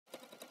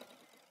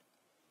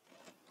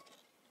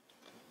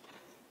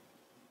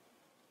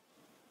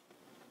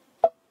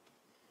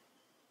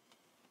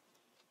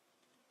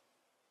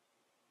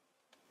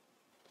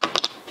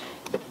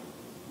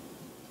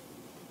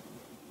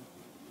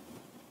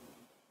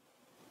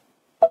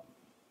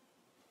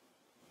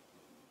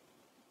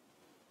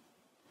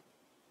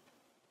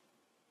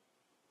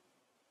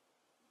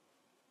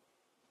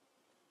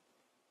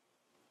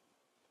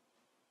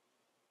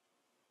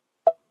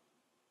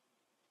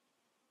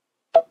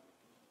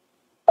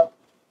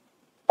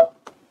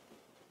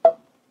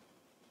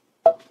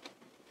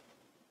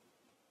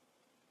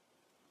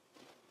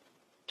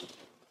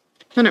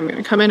Then I'm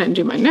going to come in and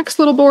do my next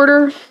little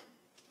border.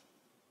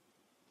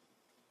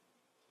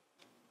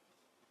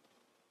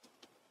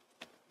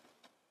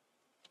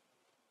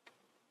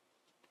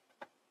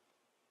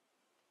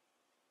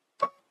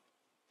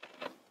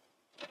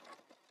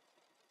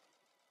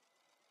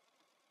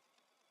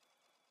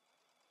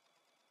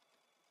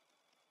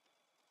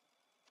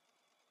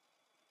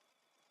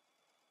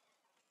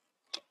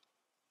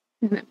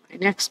 And then my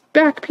next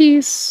back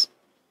piece.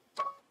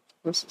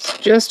 This is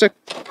just a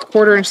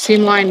 1/4 inch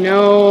seam line,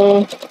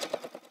 no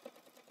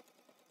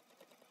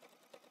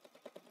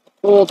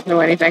fold, no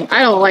anything.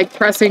 I don't like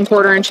pressing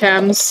 1/4 inch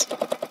hems.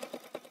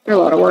 They're a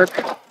lot of work.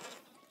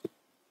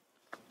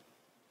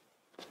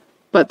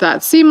 But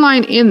that seam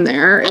line in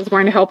there is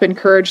going to help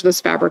encourage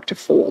this fabric to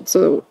fold.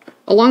 So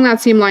along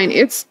that seam line,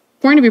 it's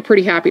going to be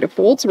pretty happy to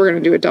fold. So we're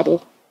going to do a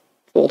double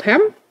fold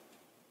hem.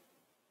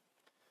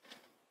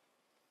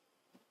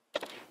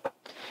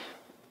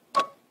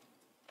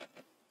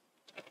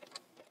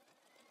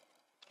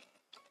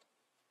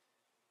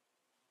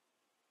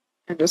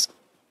 And just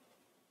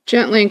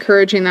gently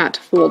encouraging that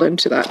to fold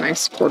into that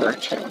nice 1/4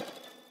 inch hem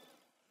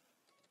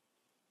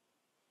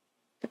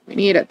that we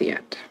need at the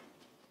end.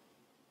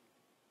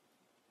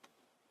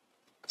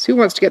 Because who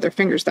wants to get their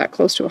fingers that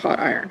close to a hot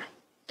iron?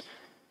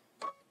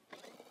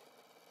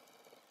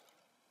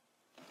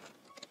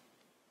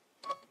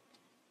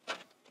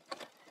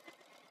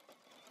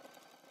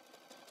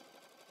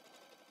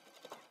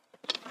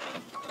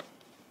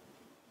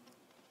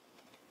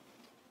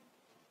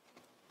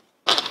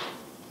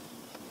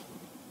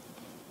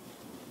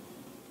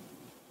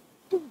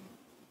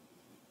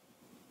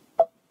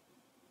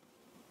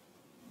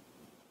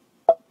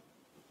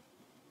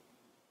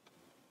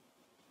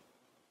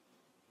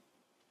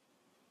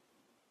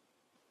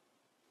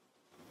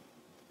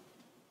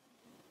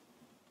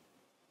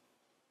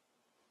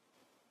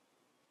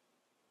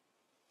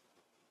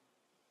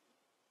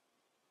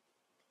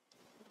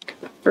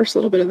 First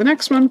little bit of the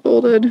next one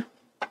folded.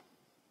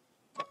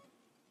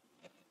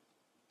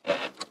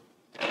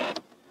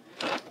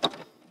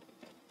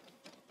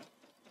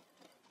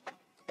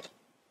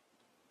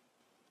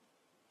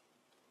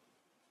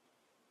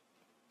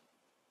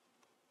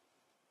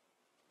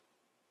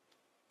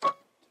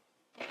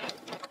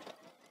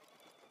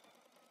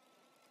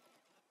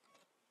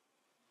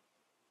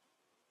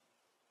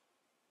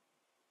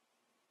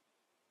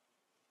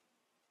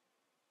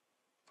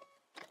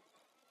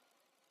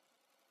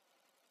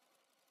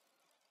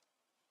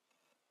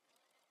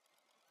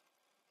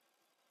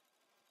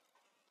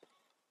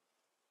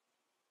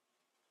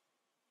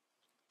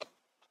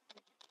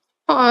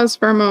 Pause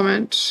for a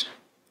moment.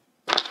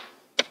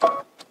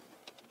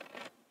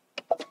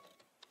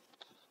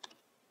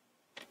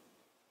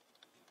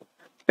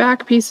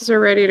 Back pieces are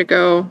ready to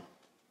go.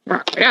 We're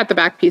not quite at the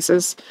back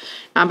pieces,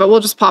 but we'll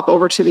just pop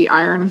over to the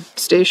iron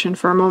station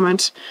for a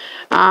moment.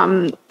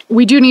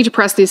 We do need to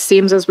press these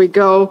seams as we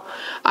go.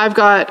 I've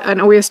got an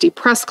OESD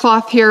press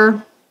cloth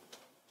here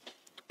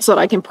so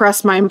that I can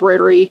press my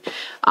embroidery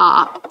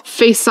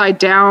face side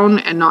down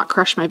and not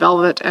crush my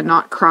velvet and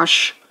not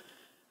crush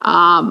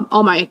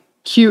all my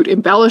cute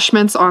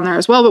embellishments on there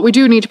as well. But we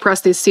do need to press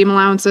these seam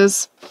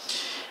allowances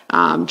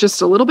just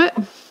a little bit.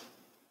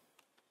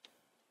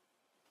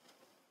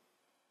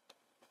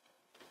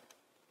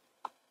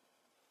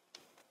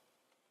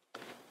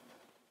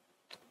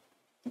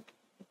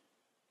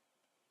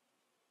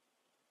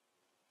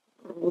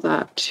 Roll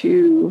that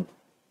to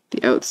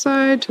the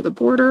outside, to the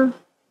border.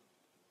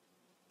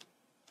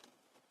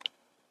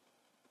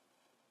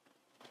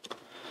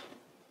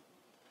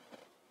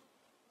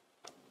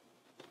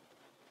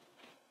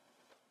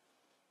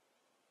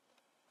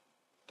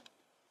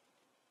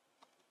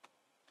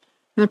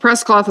 And the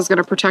press cloth is going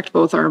to protect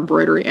both our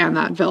embroidery and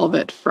that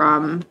velvet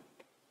from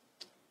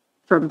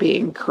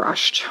being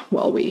crushed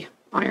while we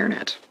iron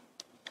it.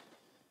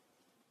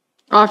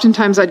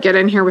 Oftentimes I'd get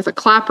in here with a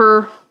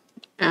clapper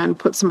and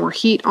put some more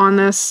heat on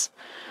this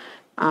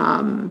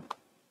to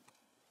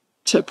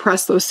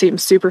press those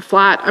seams super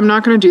flat. I'm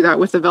not going to do that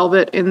with the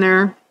velvet in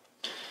there.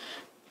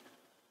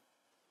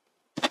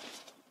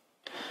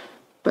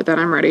 But then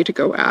I'm ready to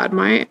go add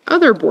my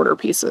other border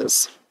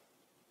pieces.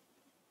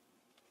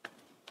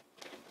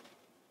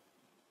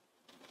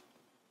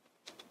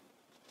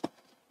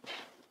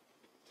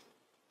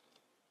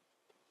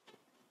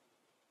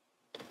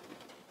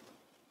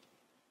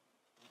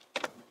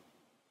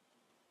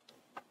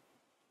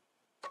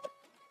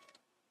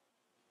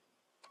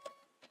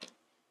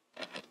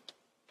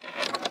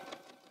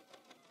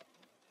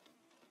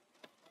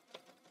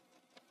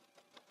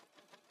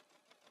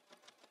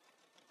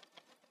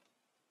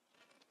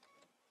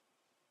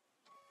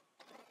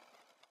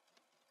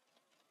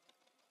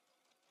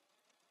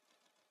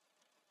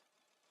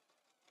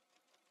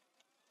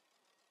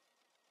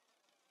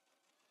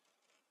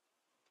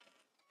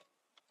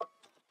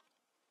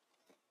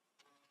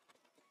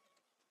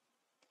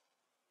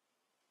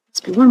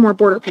 Must be one more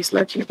border piece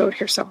lurking about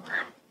here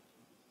somewhere.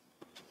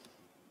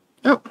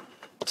 Oh,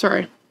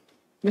 sorry.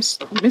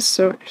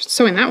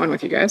 Sewing that one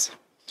with you guys.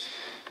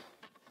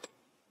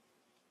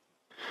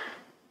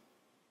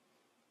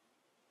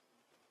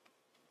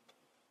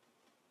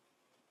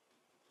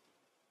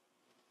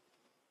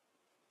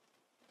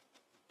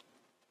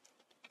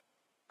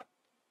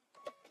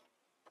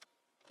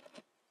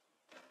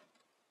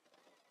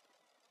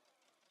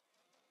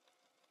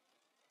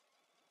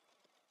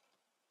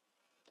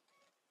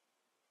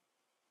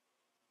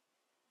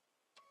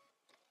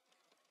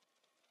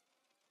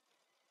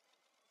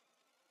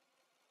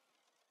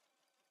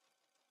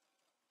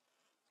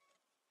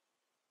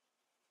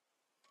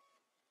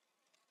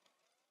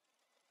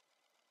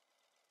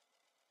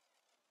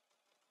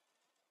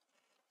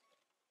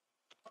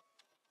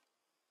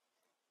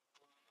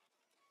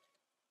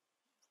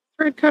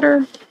 thread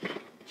cutter.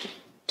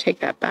 Take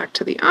that back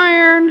to the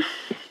iron.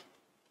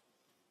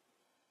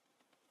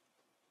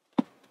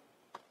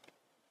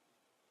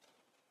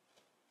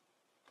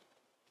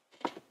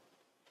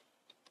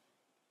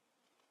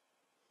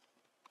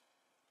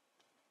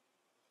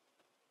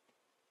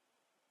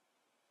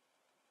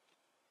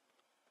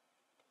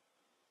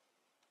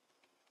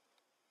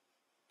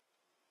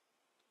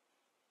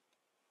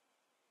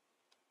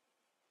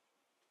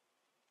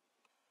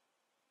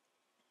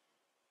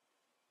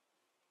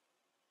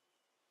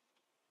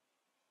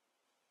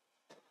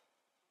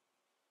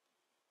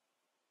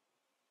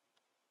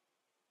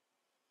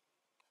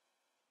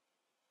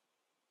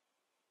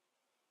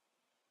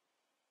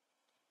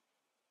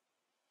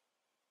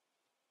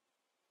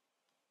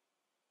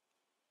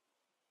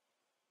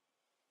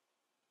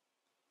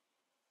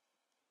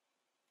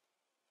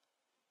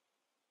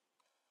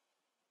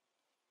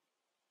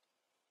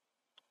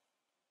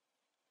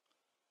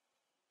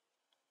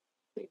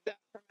 Leave that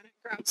for a minute.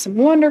 Grab some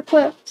Wonder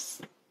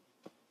Clips.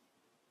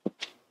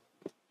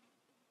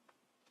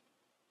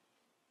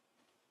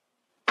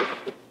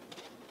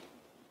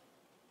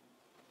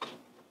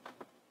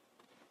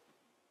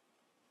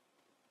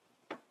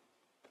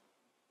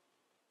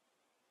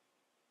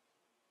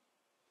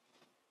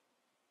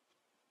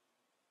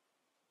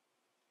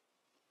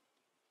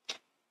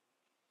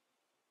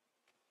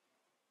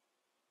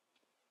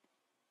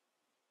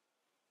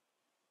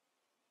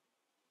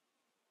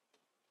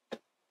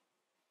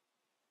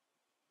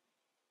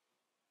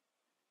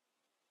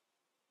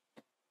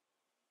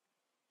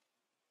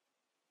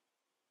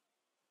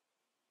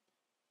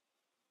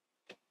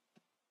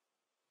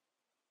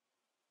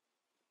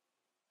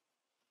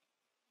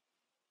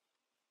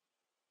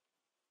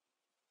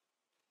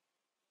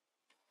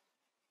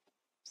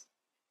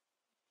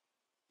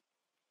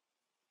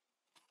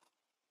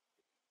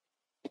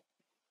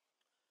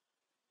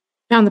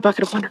 Found the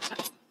bucket of Wonder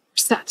Clips. We're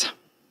set.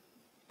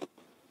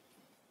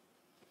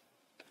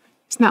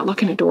 Isn't that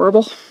looking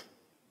adorable?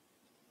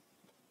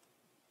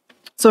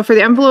 So for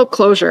the envelope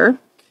closure,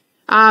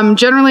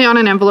 generally on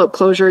an envelope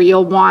closure,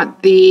 you'll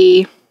want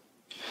the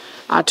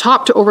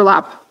top to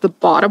overlap the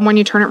bottom when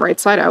you turn it right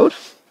side out,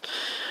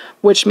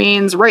 which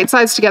means right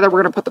sides together,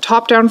 we're going to put the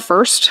top down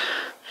first,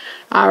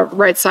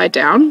 right side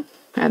down,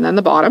 and then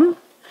the bottom.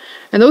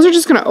 And those are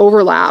just going to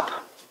overlap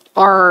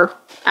our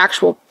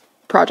actual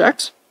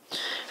project.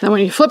 And then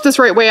when you flip this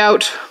right way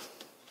out,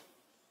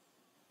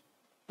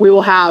 we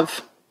will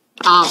have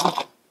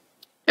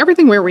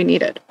everything where we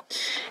need it.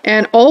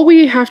 And all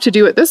we have to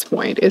do at this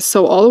point is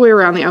sew all the way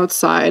around the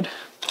outside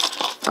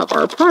of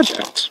our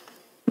project.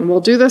 And we'll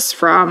do this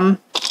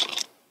from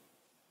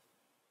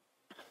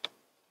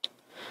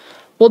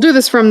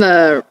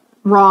the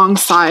wrong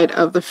side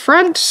of the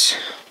front,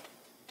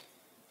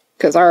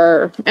 because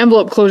our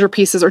envelope closure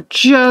pieces are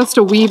just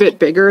a wee bit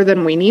bigger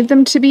than we need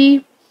them to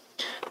be.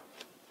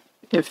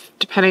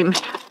 Depending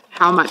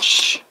how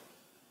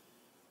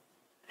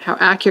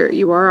accurate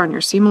you are on your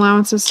seam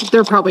allowances,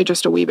 they're probably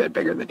just a wee bit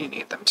bigger than you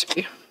need them to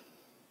be.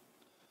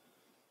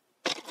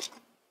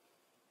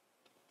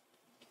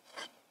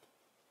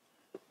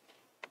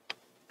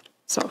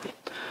 So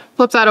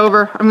flip that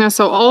over. I'm going to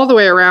sew all the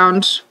way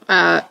around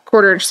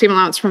 1/4 inch seam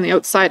allowance from the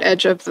outside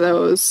edge of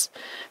those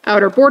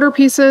outer border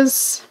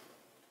pieces.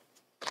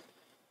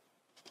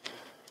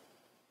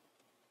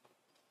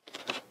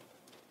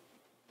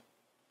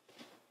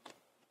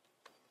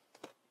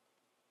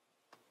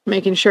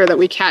 Making sure that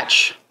we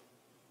catch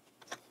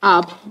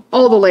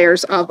all the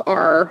layers of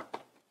our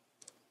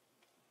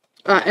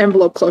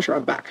envelope closure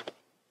on the back.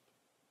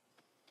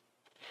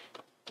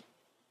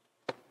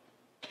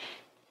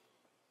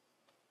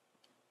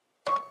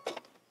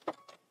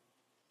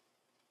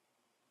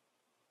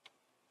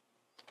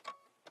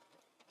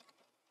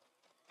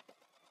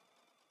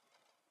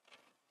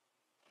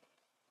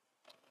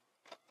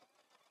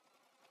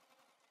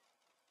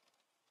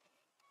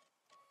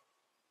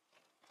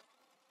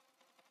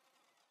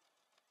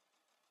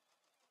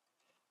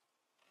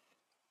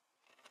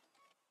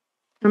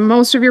 And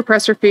most of your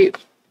presser feet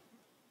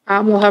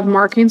will have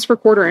markings for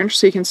 1/4 inch,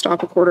 so you can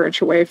stop a 1/4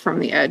 inch away from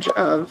the edge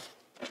of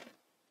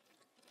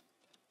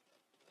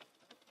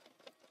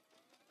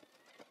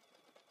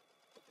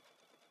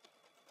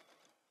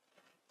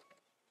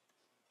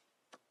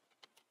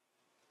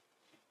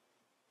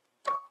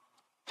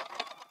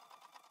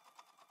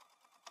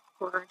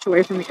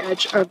away from the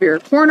edge of your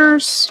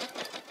corners.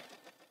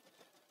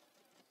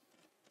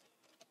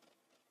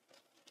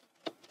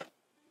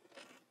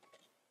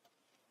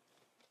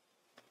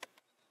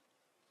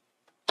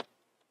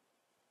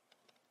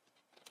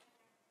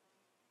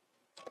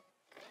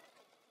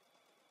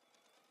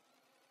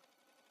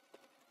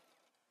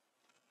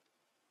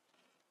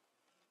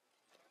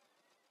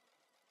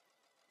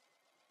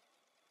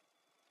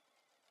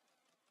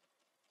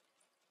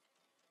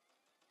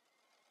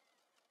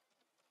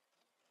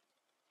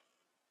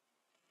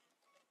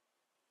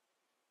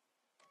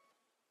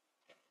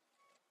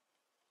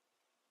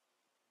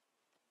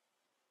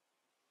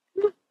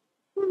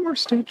 One more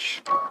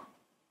stitch.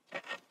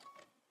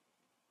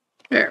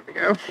 There we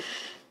go.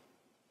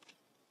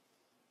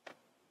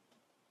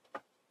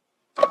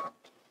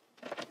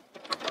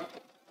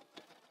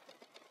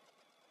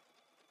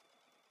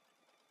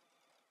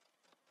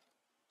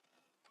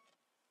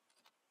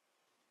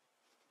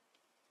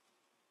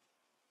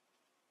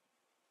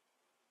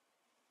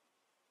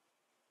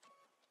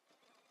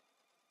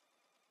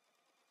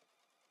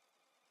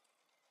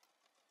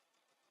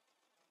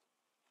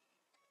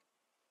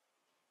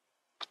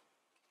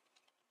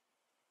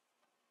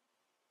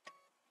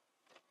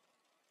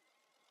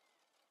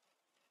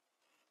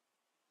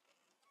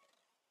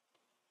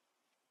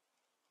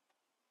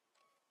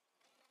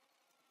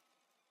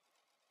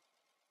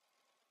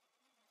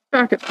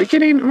 back at the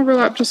beginning,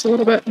 overlap just a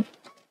little bit.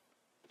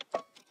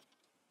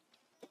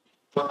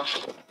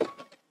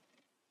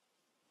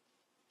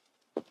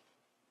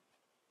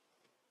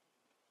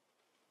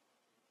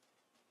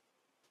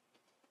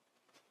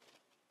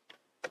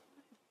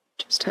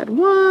 Just had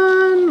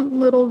one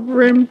little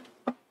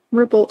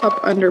ripple up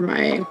under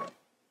my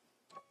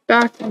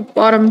back and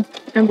bottom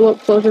envelope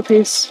closure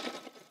piece.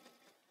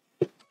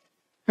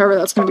 However,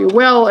 that's going to be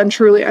well and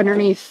truly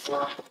underneath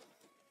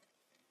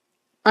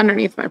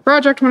my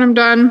project when I'm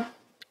done.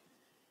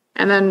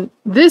 And then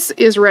this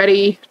is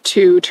ready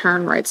to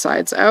turn right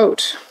sides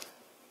out.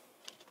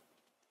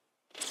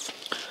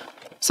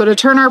 So to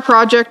turn our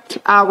project,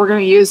 we're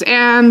going to use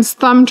Anne's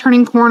thumb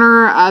turning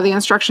corner. The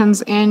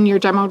instructions in your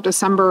Demo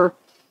December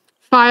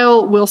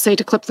file will say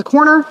to clip the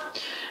corner.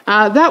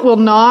 That will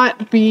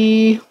not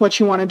be what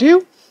you want to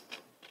do.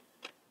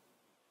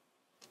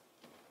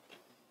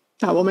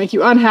 That will make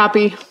you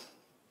unhappy,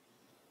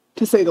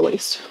 to say the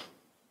least.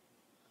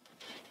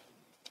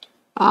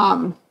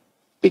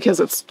 Because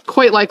it's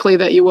quite likely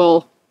that you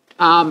will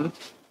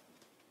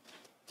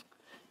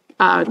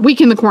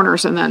weaken the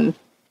corners and then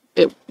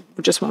it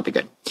just won't be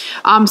good.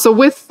 So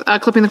with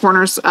clipping the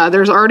corners,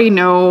 there's already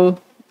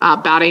no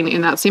batting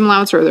in that seam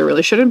allowance, or there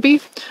really shouldn't be.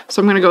 So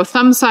I'm going to go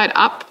thumb side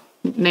up,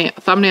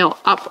 thumbnail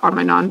up on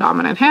my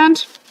non-dominant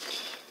hand.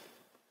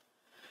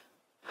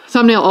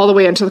 Thumbnail all the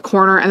way into the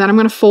corner, and then I'm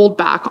going to fold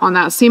back on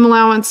that seam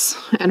allowance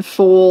and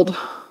fold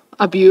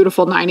a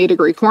beautiful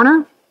 90-degree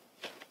corner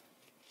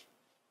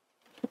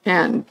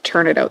and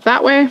turn it out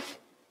that way.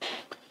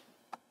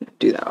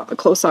 Do that on the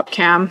close-up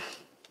cam.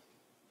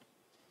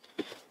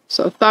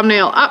 So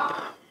thumbnail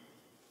up.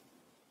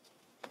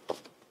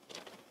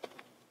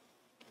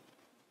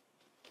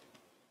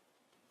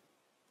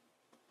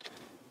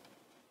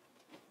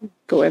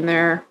 Go in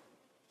there.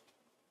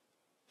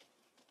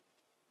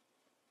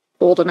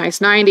 Fold a nice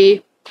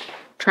 90,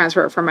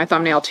 transfer it from my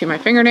thumbnail to my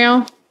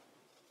fingernail,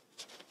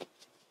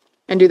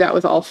 and do that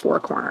with all 4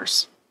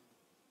 corners.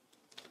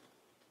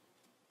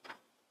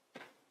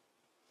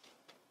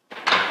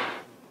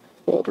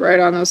 Fold right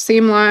on those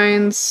seam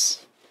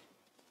lines,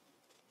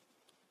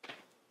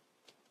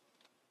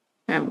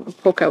 and we'll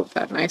poke out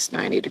that nice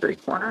 90-degree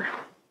corner.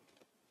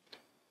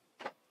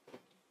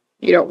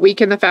 You don't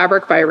weaken the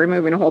fabric by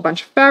removing a whole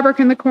bunch of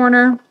fabric in the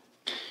corner.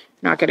 You're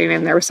not getting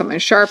in there with something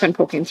sharp and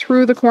poking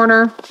through the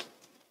corner.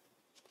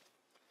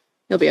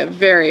 You'll be a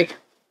very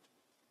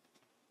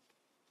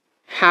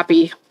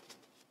happy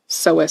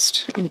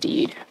sewist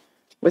indeed,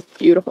 with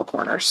beautiful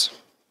corners.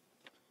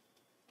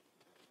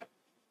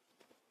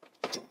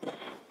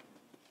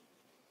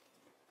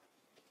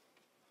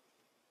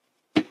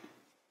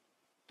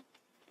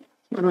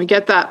 When we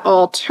get that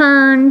all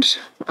turned,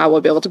 we'll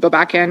be able to go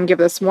back in, give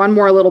this one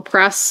more little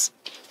press.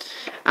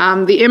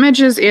 The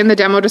images in the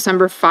Demo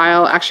December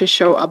file actually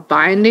show a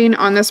binding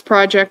on this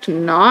project,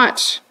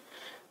 not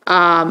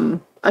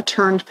a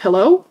turned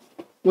pillow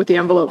with the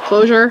envelope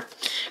closure.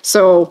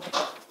 So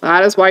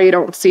that is why you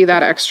don't see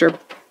that extra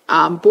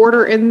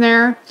border in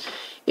there.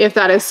 If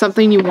that is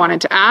something you wanted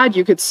to add,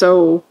 you could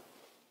sew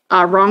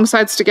wrong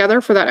sides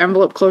together for that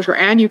envelope closure,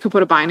 and you could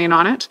put a binding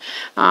on it.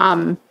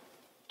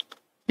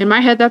 In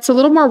my head, that's a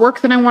little more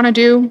work than I want to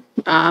do.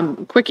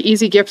 Quick,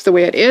 easy gift the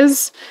way it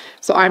is.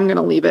 So I'm going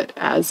to leave it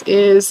as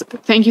is.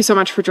 Thank you so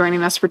much for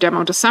joining us for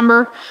Demo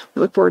December.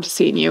 We look forward to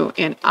seeing you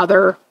in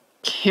other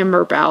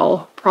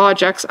Kimberbell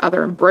projects,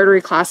 other embroidery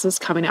classes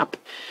coming up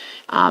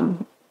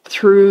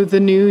through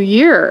the new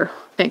year.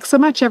 Thanks so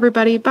much,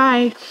 everybody.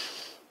 Bye.